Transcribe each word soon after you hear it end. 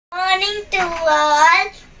morning to all.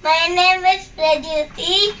 My name is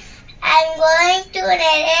Pradhyuthi. I am going to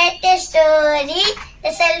narrate a story,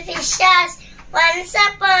 The Selfish Horse. Once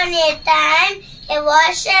upon a time, a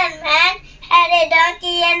washerman had a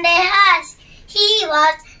donkey and a horse. He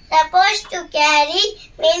was supposed to carry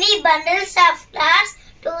many bundles of cloths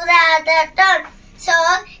to the other town. So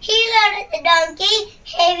he loaded the donkey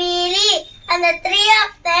heavily, and the three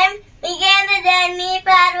of them began the journey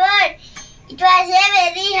forward. It was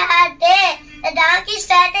a very hot day. The donkey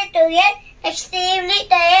started to get extremely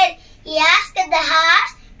tired. He asked the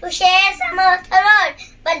horse to share some of the load,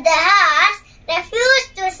 but the horse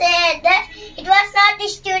refused to say that it was not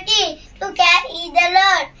his duty to carry the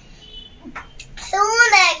load. Soon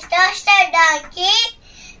the exhausted donkey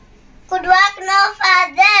could walk no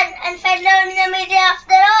farther and fell down in the middle of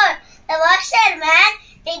the road. The washerman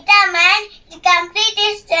determined to complete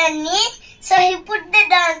his journey, so he put the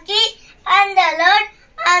donkey and the load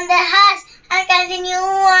on the horse and continued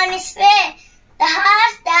on his way.